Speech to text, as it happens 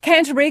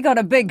Canterbury got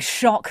a big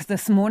shock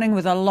this morning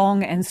with a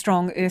long and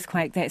strong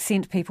earthquake that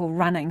sent people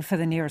running for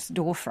the nearest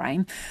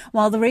doorframe.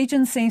 While the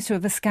region seems to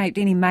have escaped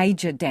any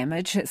major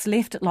damage, it's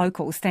left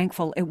locals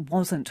thankful it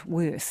wasn't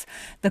worse.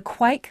 The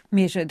quake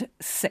measured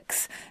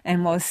 6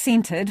 and was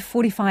centred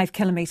 45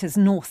 kilometres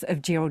north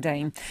of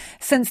Geraldine.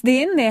 Since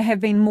then, there have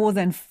been more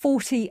than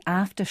 40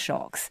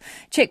 aftershocks.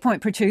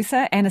 Checkpoint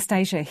producer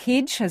Anastasia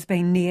Hedge has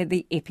been near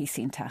the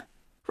epicentre.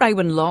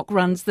 Raywin Locke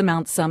runs the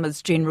Mount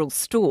Somers General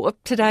Store.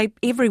 Today,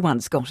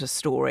 everyone's got a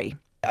story.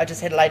 I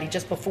just had a lady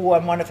just before,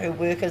 and one of her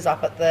workers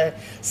up at the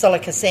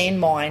silica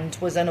sand mine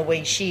was in a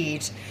wee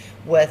shed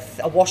with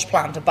a wash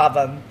plant above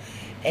him.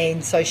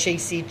 And so she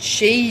said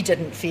she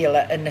didn't feel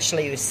it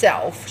initially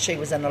herself. She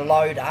was in a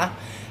loader,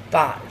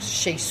 but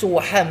she saw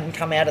him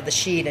come out of the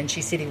shed and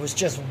she said he was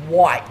just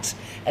white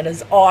and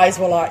his eyes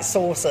were like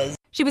saucers.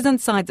 She was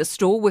inside the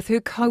store with her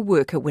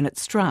co-worker when it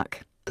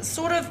struck. It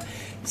sort of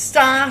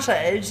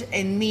started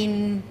and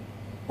then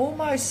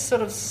almost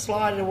sort of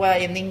slided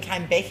away and then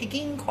came back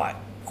again,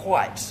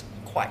 quite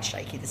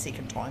shaky the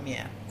second time,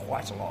 yeah,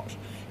 quite a lot.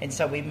 And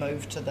so we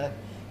moved to the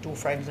door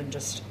frames and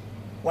just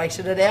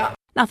waited it out.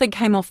 Nothing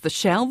came off the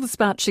shelves,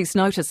 but she's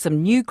noticed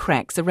some new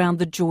cracks around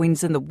the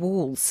joins in the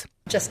walls.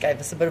 Just gave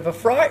us a bit of a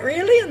fright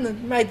really, and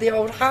then made the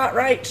old heart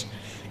rate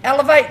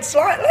elevate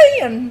slightly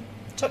and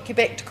took you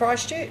back to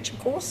Christchurch, of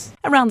course.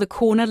 Around the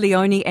corner,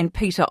 Leonie and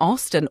Peter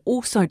Austin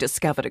also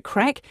discovered a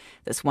crack,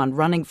 this one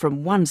running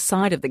from one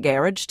side of the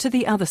garage to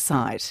the other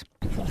side.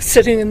 I was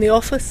sitting in the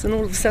office and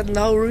all of a sudden the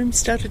whole room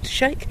started to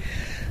shake.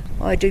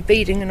 I do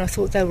beading and I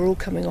thought they were all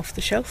coming off the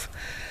shelf.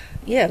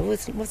 Yeah,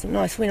 it wasn't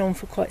nice. Went on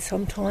for quite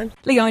some time.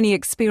 Leonie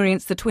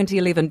experienced the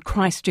 2011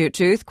 Christchurch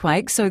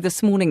earthquake, so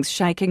this morning's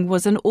shaking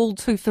was an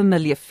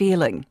all-too-familiar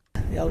feeling.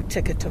 The old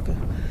ticker took a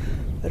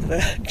bit of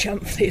a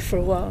jump there for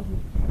a while.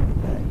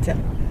 But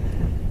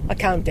I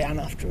calmed down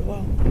after a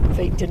while.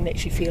 Feet didn't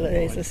actually feel it,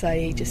 as I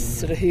say, he just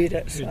sort of heard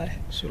it. So.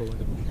 Sort of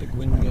like a big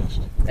wind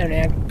gust. And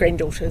our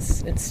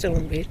granddaughter's still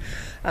in bed,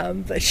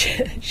 but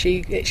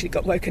she actually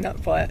got woken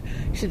up by it.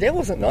 She said, that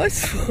wasn't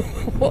nice.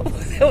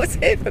 What's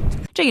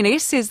happened?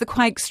 GNS says the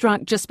quake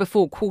struck just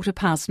before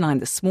 9:15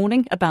 this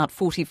morning, about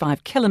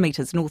 45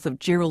 kilometres north of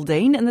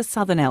Geraldine in the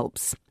Southern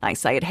Alps. They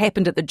say it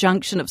happened at the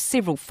junction of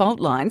several fault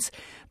lines.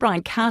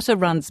 Brian Carter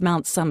runs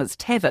Mount Somers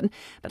Tavern,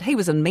 but he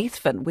was in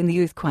Methven when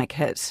the earthquake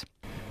hit.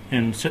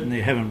 And sitting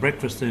there having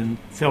breakfast and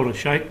felt a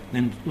shake,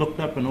 then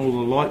looked up and all the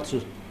lights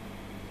are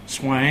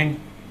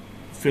swaying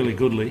fairly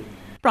goodly.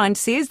 Brian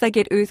says they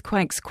get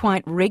earthquakes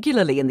quite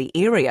regularly in the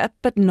area,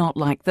 but not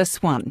like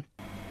this one.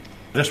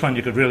 This one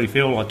you could really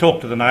feel. I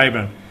talked to the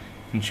neighbour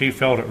and she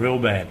felt it real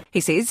bad.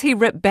 He says he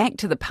ripped back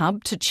to the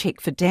pub to check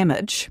for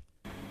damage.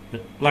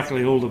 But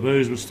luckily all the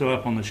booze was still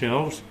up on the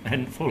shelves,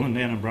 hadn't fallen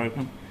down and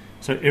broken.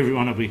 So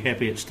everyone will be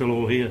happy it's still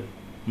all here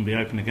and be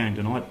open again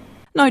tonight.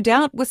 No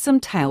doubt with some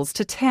tales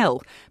to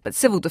tell, but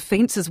Civil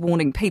Defence is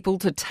warning people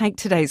to take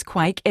today's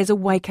quake as a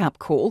wake-up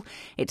call.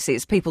 It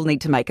says people need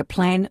to make a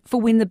plan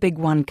for when the big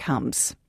one comes.